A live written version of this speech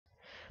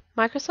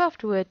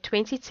Microsoft Word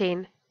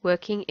 2010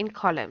 Working in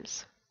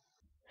Columns.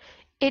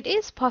 It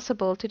is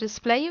possible to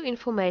display your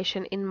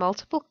information in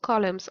multiple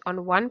columns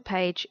on one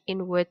page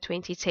in Word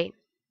 2010.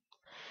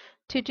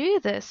 To do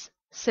this,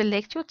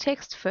 select your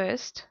text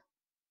first,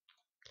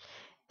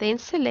 then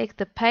select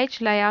the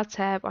Page Layout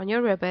tab on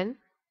your ribbon,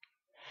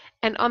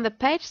 and on the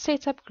Page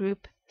Setup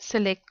group,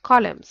 select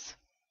Columns.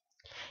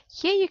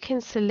 Here you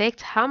can select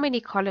how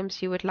many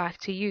columns you would like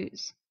to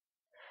use.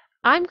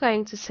 I'm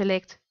going to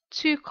select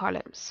 2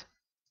 columns.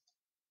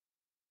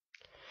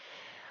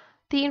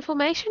 The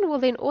information will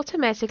then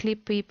automatically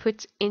be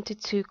put into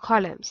 2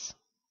 columns.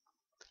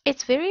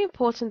 It's very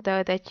important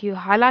though that you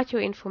highlight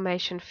your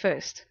information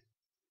first.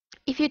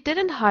 If you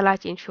didn't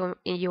highlight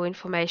your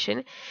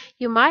information,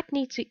 you might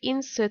need to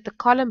insert the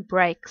column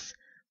breaks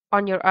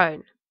on your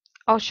own.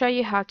 I'll show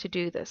you how to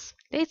do this.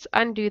 Let's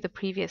undo the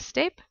previous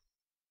step.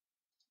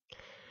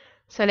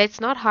 So let's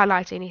not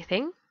highlight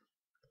anything.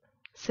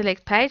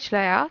 Select Page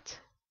Layout,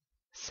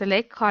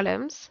 select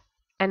Columns,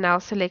 and now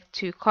select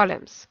 2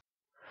 columns.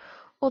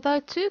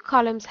 Although 2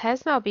 columns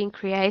has now been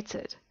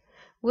created,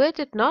 Word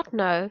did not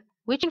know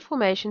which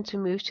information to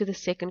move to the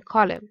second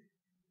column.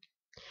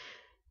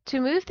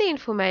 To move the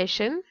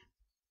information,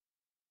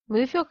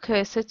 move your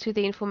cursor to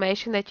the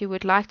information that you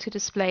would like to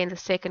display in the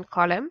second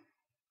column,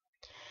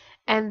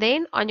 and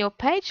then on your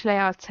Page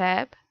Layout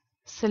tab,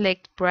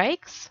 select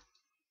Breaks,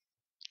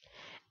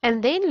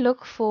 and then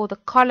look for the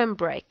column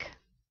break,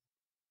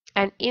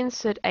 and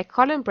insert a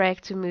column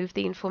break to move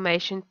the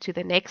information to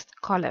the next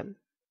column.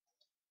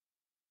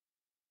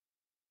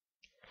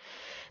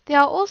 There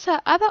are also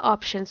other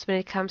options when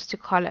it comes to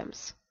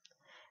columns.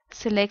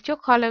 Select your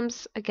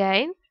columns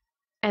again,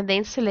 and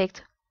then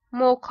select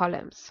More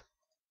Columns.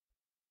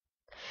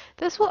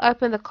 This will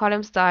open the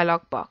Columns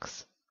dialog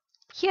box.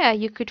 Here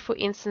you could, for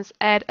instance,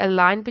 add a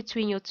line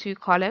between your 2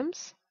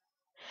 columns,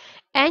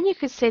 and you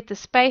could set the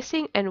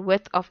spacing and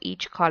width of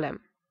each column.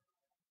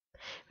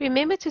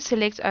 Remember to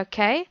select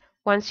OK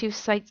once you've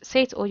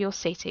set all your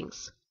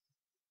settings.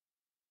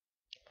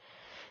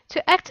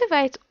 To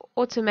activate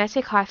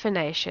automatic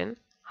hyphenation,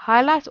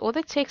 highlight all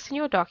the text in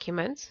your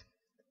document,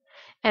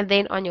 and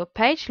then on your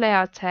Page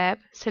Layout tab,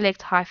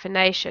 select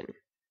Hyphenation.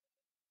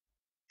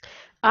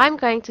 I'm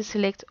going to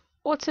select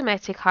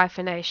Automatic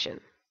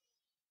Hyphenation.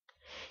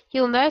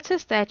 You'll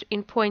notice that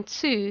in point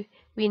 2,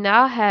 we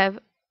now have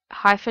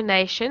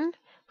hyphenation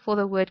for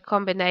the word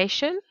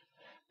combination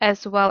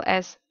as well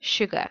as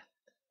sugar.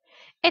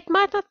 It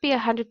might not be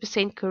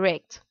 100%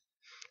 correct,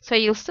 so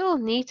you'll still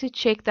need to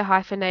check the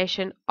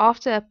hyphenation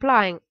after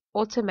applying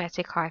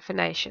automatic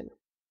hyphenation.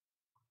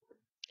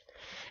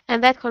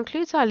 And that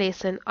concludes our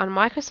lesson on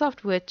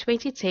Microsoft Word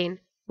 2010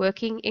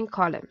 Working in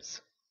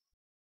Columns.